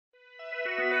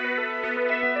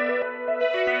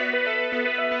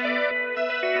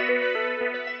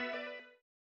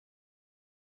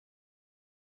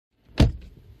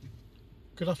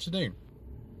Good afternoon.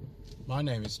 My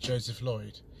name is Joseph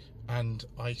Lloyd and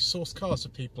I source cars for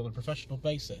people on a professional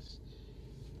basis.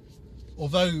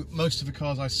 Although most of the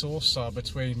cars I source are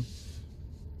between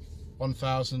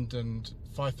 £1,000 and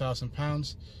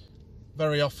 £5,000,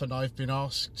 very often I've been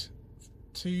asked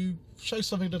to show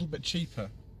something a little bit cheaper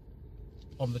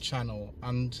on the channel,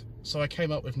 and so I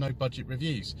came up with No Budget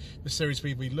Reviews, the series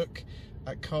where we look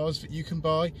at cars that you can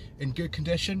buy in good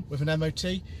condition with an MOT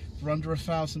for under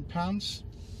 £1,000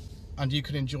 and you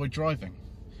can enjoy driving.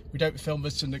 We don't film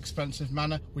this in an expensive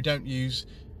manner, we don't use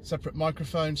separate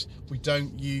microphones, we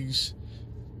don't use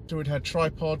dual head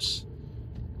tripods,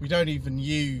 we don't even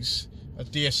use a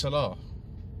DSLR,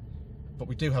 but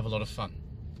we do have a lot of fun.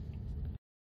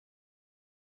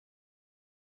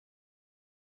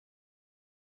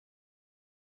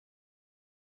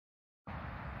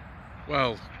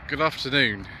 Well, good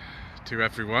afternoon to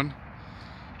everyone.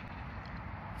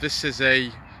 This is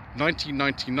a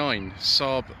 1999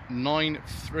 Saab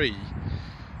 9.3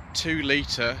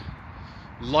 2-litre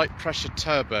light pressure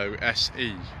turbo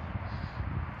SE.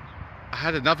 I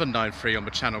had another 9.3 on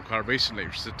the channel quite recently,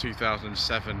 which is a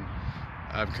 2007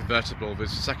 convertible.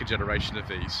 There's a second generation of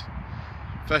these.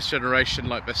 First generation,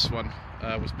 like this one,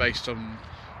 was based on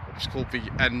what was called the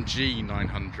NG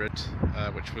 900,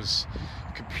 which was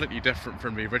completely different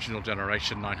from the original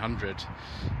generation 900,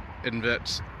 in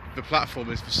that the platform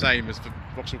is the same as the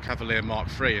Vauxhall Cavalier Mark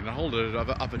III and a whole lot of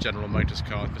other General Motors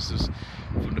cars. This is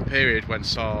from the period when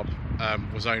Saab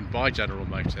was owned by General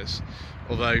Motors,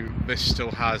 although this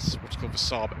still has what's called the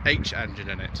Saab H Engine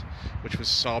in it, which was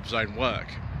Saab's own work.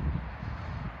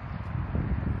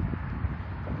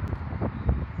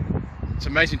 It's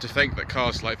amazing to think that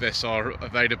cars like this are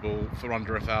available for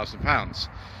under £1,000.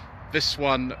 This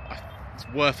one is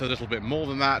worth a little bit more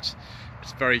than that.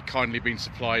 It's very kindly been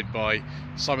supplied by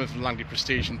Simon from Langley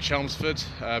Prestige in Chelmsford.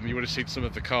 You would have seen some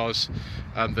of the cars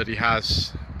that he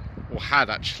has, or had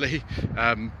actually,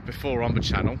 before on the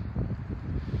channel.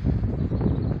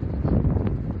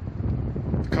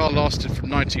 The car lasted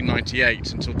from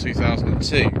 1998 until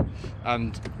 2002,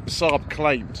 and Saab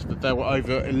claimed that there were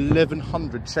over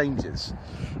 1,100 changes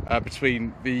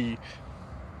between the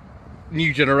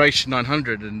new generation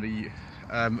 900 and the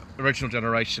original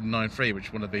generation 9.3,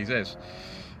 which one of these is.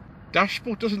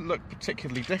 Dashboard doesn't look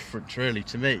particularly different really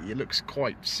to me. It looks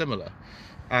quite similar,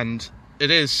 and it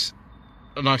is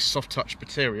a nice soft touch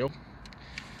material.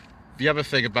 The other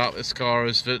thing about this car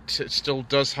is that it still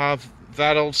does have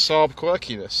that old Saab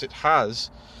quirkiness. It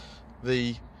has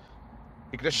the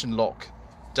ignition lock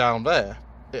down there,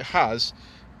 it has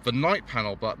the night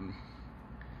panel button,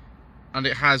 and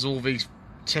it has all these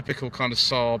typical kind of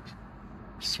Saab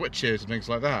switches and things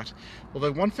like that.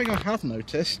 Although one thing I have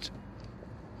noticed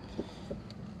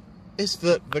is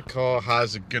that the car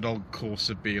has a good old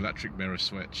Corsa B electric mirror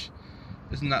switch.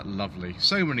 Isn't that lovely?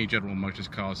 So many General Motors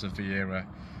cars of the era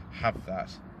have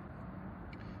that.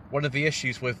 One of the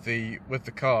issues with the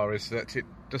car is that it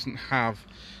doesn't have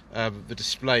the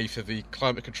display for the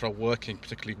climate control working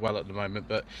particularly well at the moment,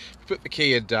 but put the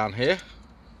key in down here.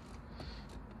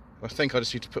 I think I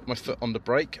just need to put my foot on the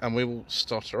brake and we will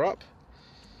start her up.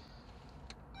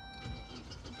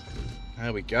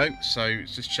 There we go. So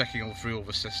it's just checking all through all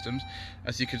the systems.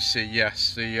 As you can see,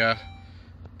 yes, the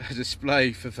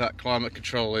display for that climate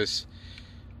control is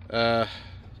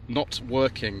not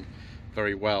working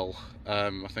very well,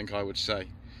 I think I would say.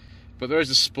 But there is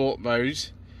a sport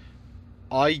mode.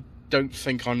 I don't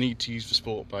think I need to use the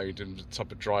sport mode in the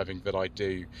type of driving that I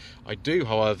do. I do,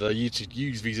 however,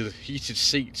 use these heated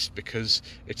seats because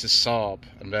it's a Saab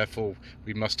and therefore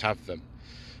we must have them.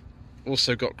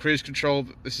 Also got cruise control.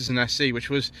 This is an SE, which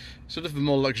was sort of the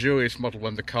more luxurious model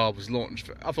when the car was launched.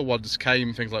 Other ones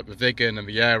came, things like the Vigan and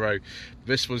the Aero.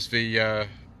 This was the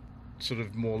sort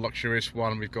of more luxurious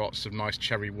one. We've got some nice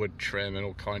cherry wood trim and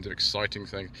all kinds of exciting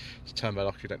things. To turn that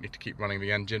off, you don't need to keep running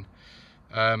the engine.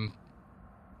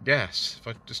 Yes, if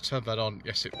I just turn that on,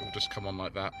 yes, it will just come on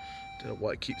like that. Don't know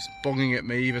why it keeps bonging at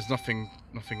me. There's nothing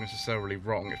necessarily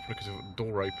wrong. It's because of a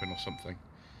door open or something.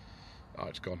 Oh,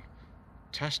 it's gone.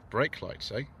 Test brake lights,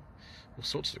 eh? All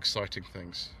sorts of exciting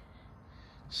things.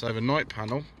 So the night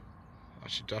panel,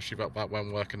 actually that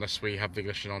won't work unless we have the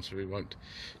ignition on, so we won't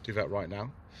do that right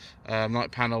now.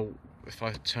 Night panel, if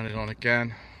I turn it on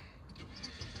again,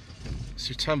 so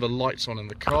you turn the lights on in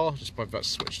the car just by that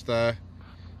switch there.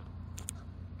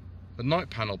 The night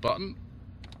panel button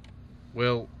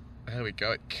will, there we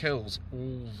go, it kills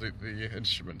all the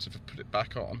instruments. If I put it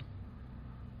back on,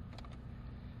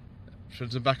 it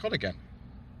turns them back on again.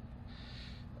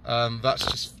 That's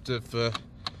just the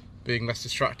being less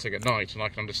distracting at night, and I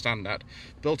can understand that.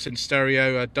 Built-in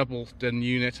stereo, a double-din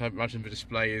unit. I imagine the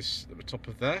display is at the top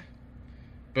of there.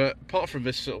 But apart from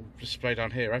this little display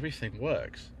down here, everything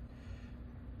works.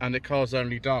 And the car's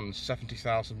only done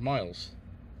 70,000 miles.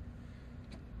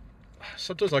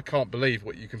 Sometimes I can't believe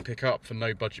what you can pick up for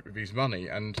no budget reviews money,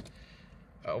 and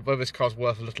although this car's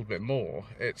worth a little bit more,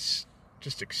 it's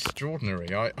just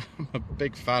extraordinary. I'm a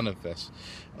big fan of this.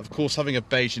 Of course, having a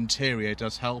beige interior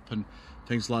does help, and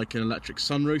things like an electric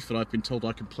sunroof that I've been told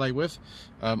I can play with.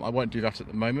 I won't do that at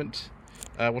the moment.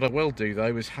 What I will do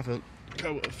though is have a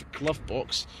go at the glove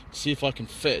box to see if I can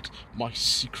fit my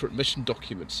secret mission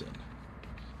documents in.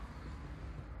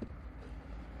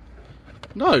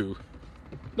 No,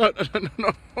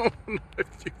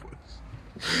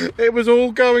 it was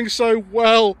all going so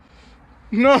well.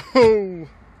 No.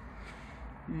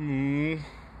 Never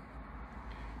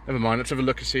mind, let's have a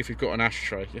look and see if we've got an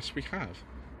ashtray. Yes, we have.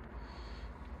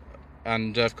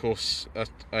 And of course, a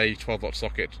 12-volt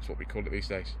socket is what we call it these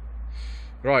days.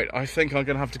 Right, I think I'm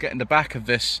going to have to get in the back of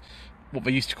this, what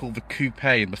they used to call the coupe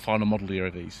in the final model year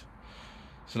of these.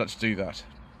 So let's do that.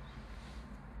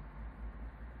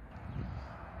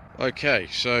 Okay,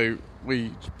 so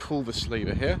we pull this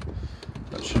lever here.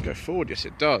 That should go forward. Yes,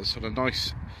 it does. On a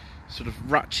nice sort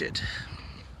of ratchet.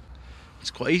 It's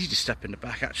quite easy to step in the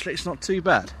back, actually. It's not too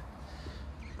bad.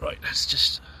 Right, let's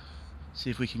just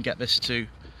see if we can get this to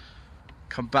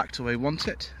come back to where we want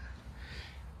it.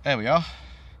 There we are.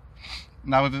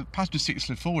 Now, with the passenger seat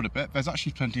slid forward a bit, there's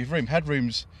actually plenty of room.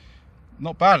 Headroom's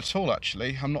not bad at all,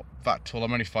 actually. I'm not that tall.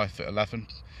 I'm only 5'11",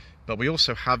 but we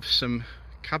also have some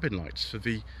cabin lights for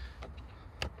the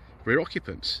rear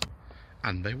occupants,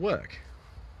 and they work.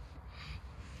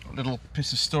 A little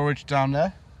piece of storage down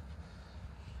there.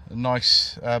 A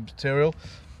nice material.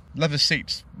 Leather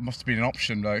seats must have been an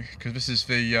option though, because this is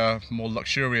the more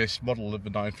luxurious model of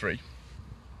the 9.3,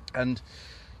 and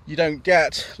you don't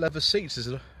get leather seats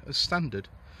as standard.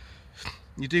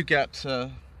 You do get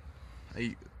a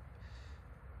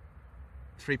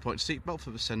 3-point seat belt for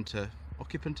the centre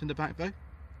occupant in the back though.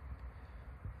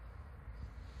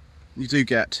 You do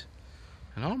get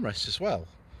an armrest as well,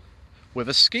 with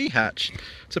a ski hatch.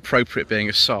 It's appropriate being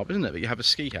a Saab, isn't it, that you have a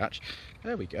ski hatch.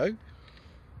 There we go.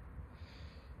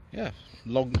 Yeah,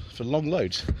 for long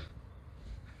loads.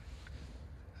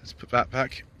 Let's put that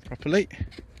back properly.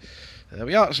 There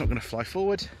we are. It's not going to fly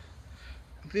forward.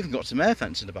 We've even got some air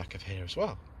vents in the back of here as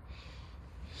well.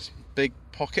 Some big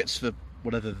pockets for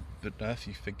whatever the earth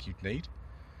you think you'd need.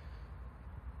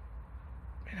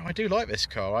 You know, I do like this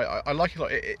car. I like it a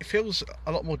lot. It feels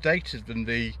a lot more dated than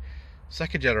the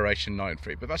second generation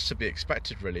 9.3, but that's to be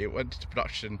expected really. It went into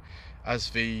production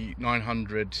as the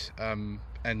 900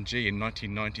 NG in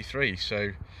 1993,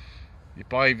 so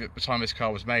by the time this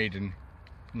car was made in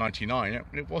 99,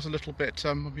 it was a little bit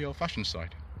on the old-fashioned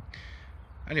side.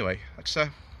 Anyway, let's take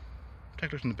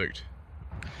a look in the boot.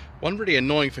 One really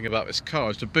annoying thing about this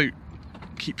car is the boot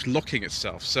keeps locking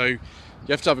itself, so you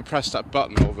have to press that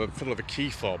button or the fiddle of a key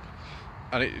fob,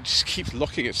 and it just keeps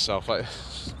locking itself.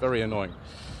 It's very annoying.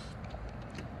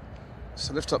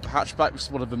 So lift up the hatchback, which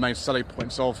is one of the main selling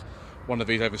points of one of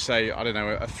these over, say, I don't know,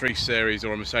 a 3 Series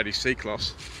or a Mercedes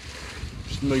C-Class.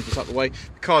 Just move this out the way.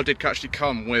 The car did actually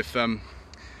come with some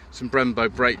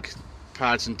Brembo brake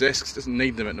pads and discs. Doesn't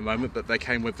need them at the moment, but they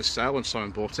came with the sale when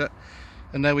Simon bought it.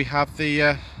 And there we have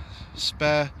the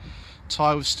spare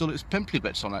tyre with still its pimply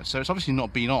bits on it. So it's obviously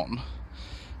not been on.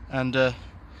 And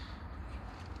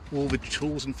all the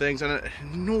tools and things, and an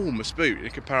enormous boot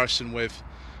in comparison with,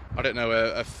 I don't know,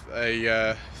 a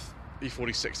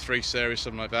E46 3 Series,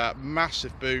 something like that.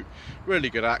 Massive boot, really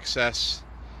good access.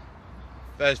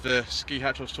 There's the ski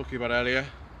hatch I was talking about earlier.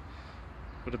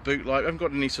 With a boot light. I haven't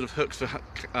got any sort of hooks for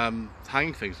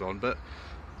hanging things on, but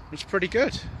it's pretty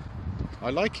good.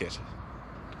 I like it.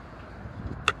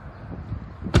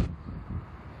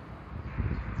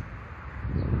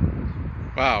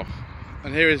 Wow.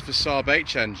 And here is the Saab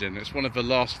H Engine. It's one of the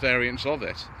last variants of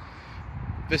it.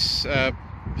 This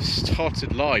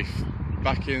started life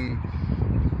back in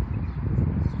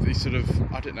the sort of,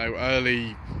 I don't know,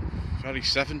 early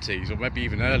 70s or maybe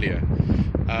even earlier,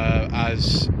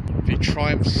 as the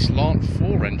Triumph Slant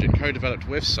 4 engine co-developed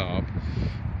with Saab,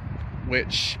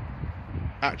 which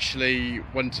actually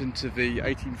went into the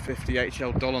 1850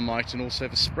 HL Dolomite and also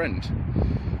the Sprint.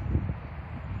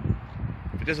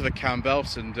 It does have a cam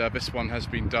belt, and this one has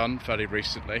been done fairly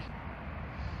recently,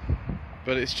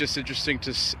 but it's just interesting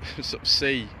to sort of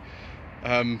see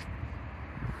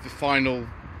the final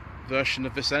version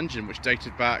of this engine, which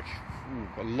dated back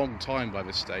a long time by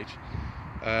this stage,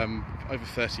 over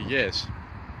 30 years.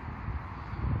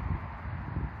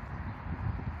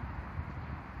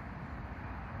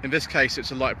 In this case,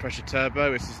 it's a light pressure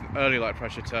turbo. This is an early light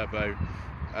pressure turbo,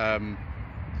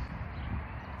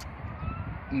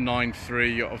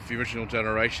 9.3 of the original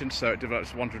generation, so it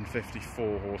develops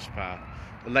 154 horsepower.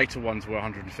 The later ones were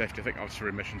 150, I think that was for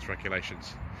emissions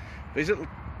regulations. These little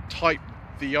Type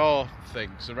VR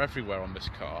things are everywhere on this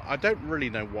car. I don't really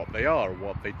know what they are or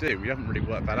what they do. We haven't really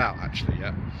worked that out actually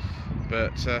yet.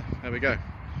 But there we go.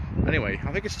 Anyway,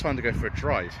 I think it's time to go for a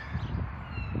drive.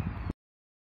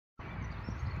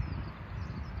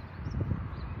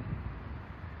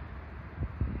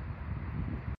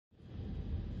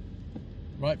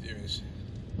 Right, viewers,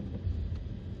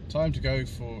 time to go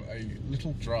for a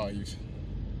little drive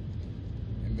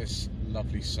in this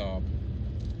lovely Saab.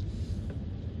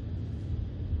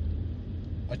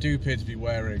 I do appear to be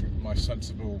wearing my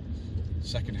sensible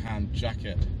second-hand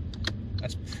jacket.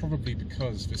 That's probably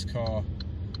because this car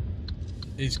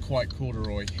is quite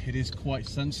corduroy. It is quite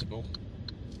sensible,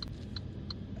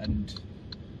 and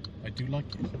I do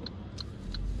like it.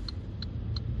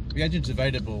 The engine's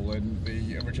available in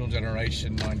the original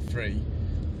generation 9.3,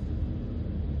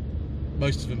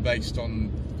 most of them based on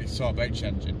the Saab H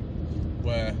engine,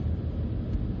 where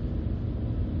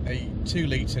a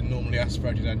 2-litre normally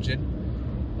aspirated engine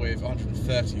with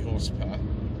 130 horsepower.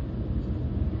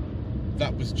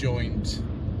 That was joined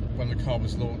when the car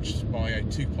was launched by a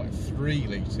 2.3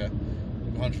 litre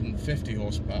with 150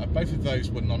 horsepower. Both of those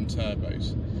were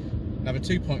non-turbos. Now the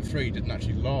 2.3 didn't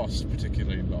actually last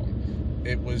particularly long.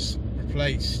 It was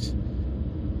replaced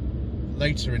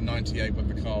later in '98 when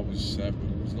the car was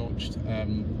launched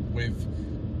with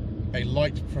a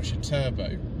light pressure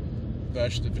turbo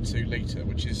version of the 2 litre,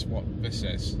 which is what this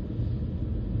is.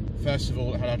 First of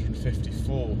all, it had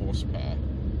 154 horsepower,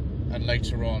 and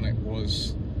later on it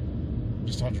was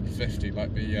just 150,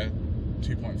 like the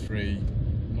 2.3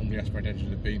 normally aspirated engine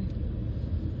had been.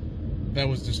 There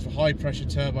was just the high pressure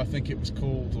turbo, I think it was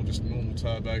called, or just normal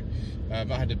turbo. That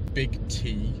had a big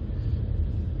T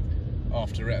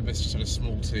after it. This just had a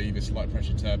small T, this light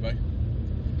pressure turbo.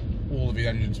 All of the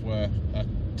engines were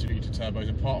 2 litre turbos,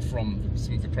 apart from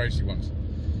some of the crazy ones.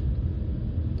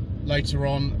 Later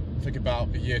on, think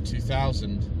about the year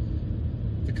 2000,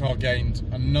 the car gained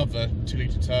another 2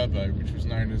 litre turbo, which was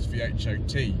known as the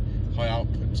HOT, high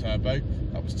output turbo.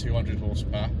 That was 200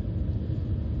 horsepower.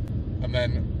 And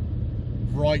then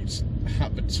right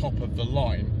at the top of the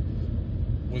line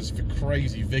was the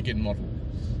crazy Vigan model.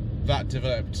 That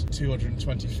developed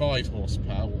 225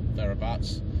 horsepower, or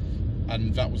thereabouts,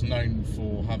 and that was known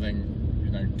for having,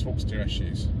 you know, torque steer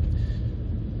issues.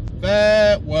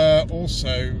 There were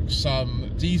also some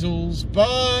diesels,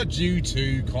 but due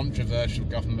to controversial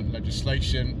government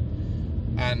legislation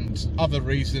and other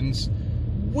reasons,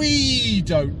 we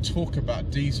don't talk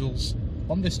about diesels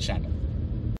on this channel.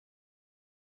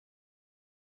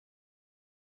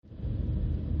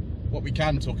 What we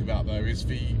can talk about though is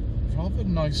the rather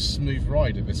nice smooth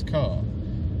ride of this car.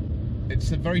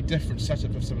 It's a very different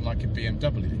setup of something like a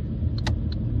BMW.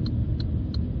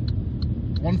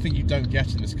 One thing you don't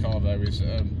get in this car though is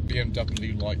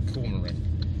BMW-like cornering.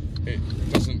 It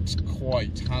doesn't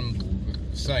quite handle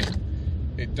the same.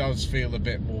 It does feel a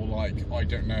bit more like, I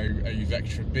don't know, a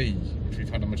Vectra B, which we've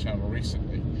had on the channel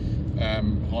recently.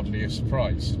 Hardly a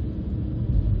surprise.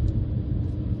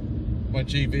 My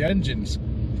GV engine's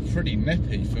pretty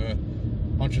nippy for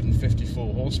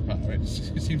 154 horsepower. It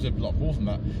seems a lot more than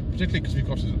that, particularly because we've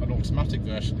got an automatic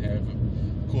version here. But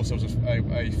of course, there was a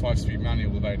 5-speed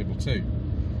manual available too.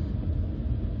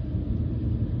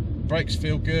 Brakes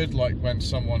feel good, like when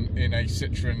someone in a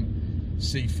Citroen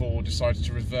C4 decides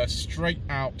to reverse straight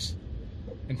out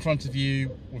in front of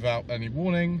you without any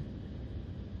warning,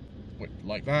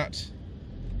 like that.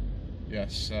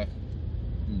 Yes,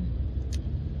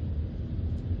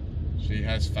 she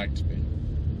has thanked me.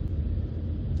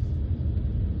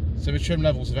 So the trim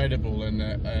levels available in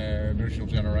the original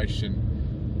generation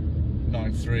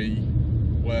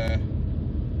 9.3 were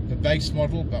the base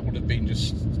model, that would have been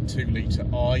just 2 litre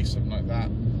I, something like that,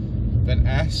 then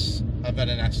S, and then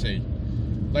an SE.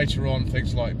 Later on,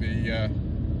 things like the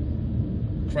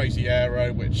Crazy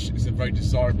Aero, which is a very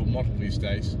desirable model these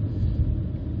days,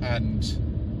 and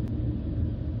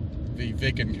the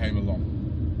Vigan came along.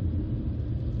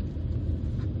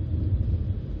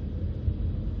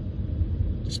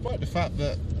 Despite the fact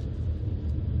that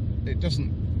it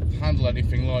doesn't handle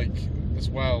anything like as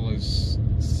well as,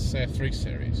 say, a 3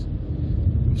 Series,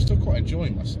 I'm still quite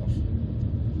enjoying myself.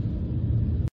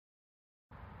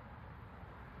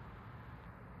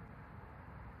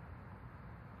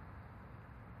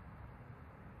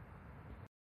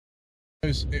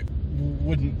 It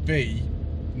wouldn't be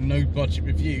no budget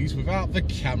reviews without the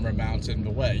camera mount in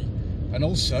the way. And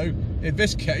also, in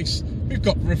this case, we've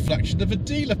got the reflection of a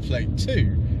dealer plate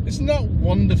too. Isn't that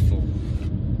wonderful?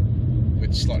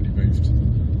 It's slightly moved.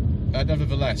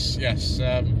 Nevertheless, yes,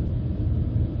 I'm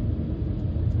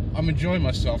enjoying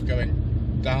myself going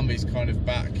down these kind of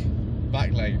back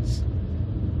lanes.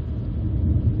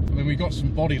 I mean, we got some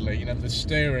body lean, and the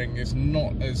steering is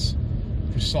not as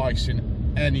precise in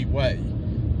any way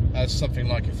as something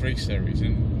like a 3 Series,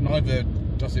 and neither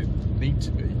does it need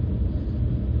to be.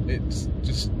 It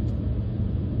just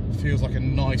feels like a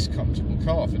nice, comfortable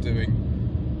car for doing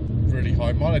really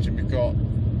high mileage. And we've got,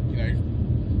 you know,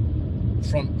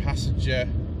 front passenger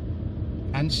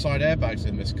and side airbags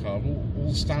in this car,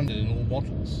 all standard in all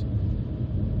models.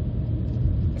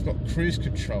 I've got cruise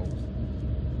control,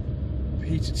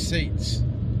 heated seats,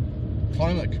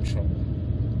 climate control.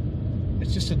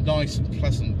 It's just a nice and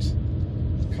pleasant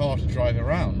car to drive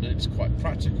around, and it's quite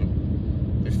practical.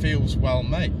 It feels well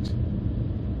made.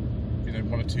 You know,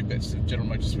 1 or 2 bits of General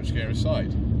Motors switchgear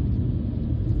aside.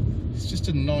 It's just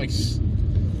a nice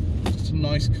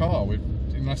car.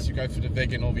 Unless you go for the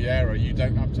Vegan or the Aero, you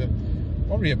don't have to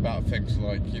worry about things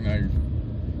like, you know,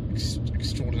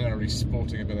 extraordinarily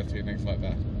sporting ability and things like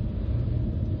that.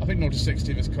 I think 0 to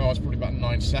 60 of this car is probably about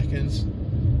 9 seconds,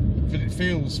 but it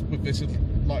feels, with this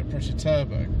light pressure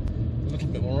turbo, a little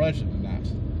bit more urgent than that.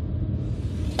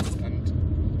 And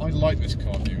I like this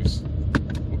car, viewers.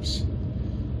 Whoops.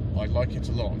 I like it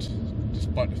a lot,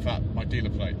 despite the fact my dealer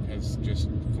plate has just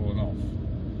fallen off.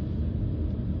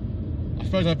 I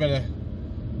suppose I better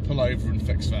pull over and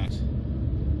fix that.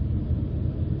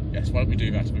 Yes, why don't we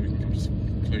do that, so we can come to some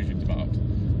conclusions about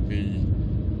the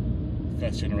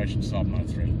first generation Saab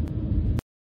 9.3.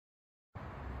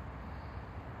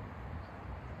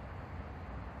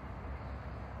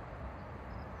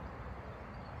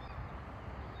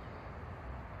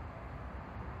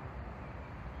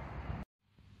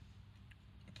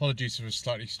 Apologies for a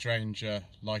slightly strange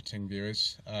lighting,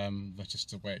 viewers. That's just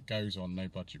the way it goes on No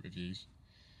Budget Reviews.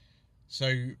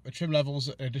 So the trim levels,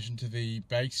 in addition to the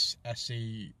base,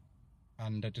 SE,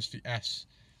 and just the S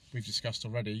we've discussed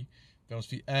already, there was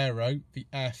the Aero, the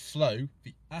Airflow,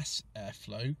 the S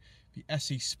Airflow, the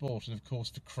SE Sport, and of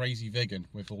course the Crazy Vegan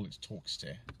with all its torque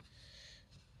steer.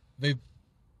 The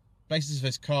basis of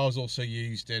this car is also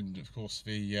used in, of course,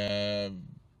 the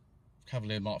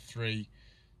Cavalier Mark III,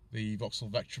 the Vauxhall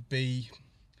Vectra B,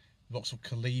 Vauxhall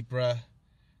Calibra,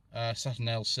 Saturn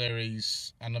L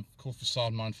series, and of course the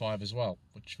Saab 9.5 as well,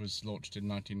 which was launched in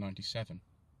 1997.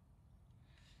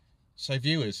 So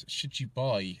viewers, should you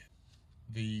buy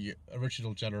the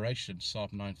original generation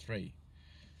Saab 9.3?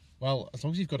 Well, as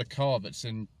long as you've got a car that's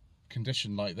in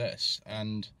condition like this,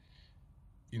 and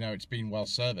you know it's been well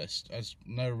serviced, there's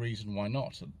no reason why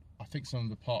not. I think some of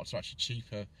the parts are actually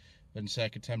cheaper than, say, a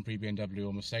contemporary BMW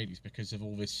or Mercedes because of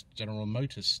all this General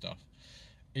Motors stuff.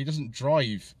 It doesn't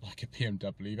drive like a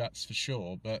BMW, that's for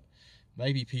sure, but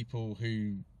maybe people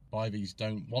who buy these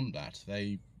don't want that.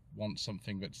 They want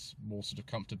something that's more sort of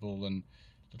comfortable and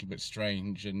a little bit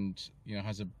strange, and you know,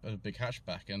 has a big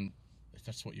hatchback, and if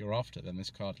that's what you're after, then this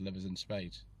car delivers in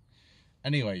spades.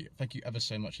 Anyway, thank you ever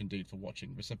so much indeed for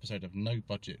watching this episode of No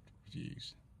Budget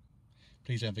Reviews.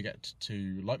 Please don't forget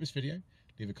to like this video,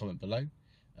 leave a comment below,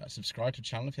 subscribe to the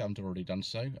channel if you haven't already done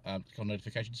so, click on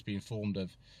notifications to be informed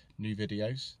of new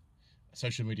videos.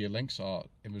 Social media links are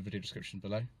in the video description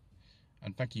below,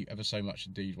 and thank you ever so much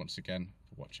indeed once again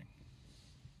for watching.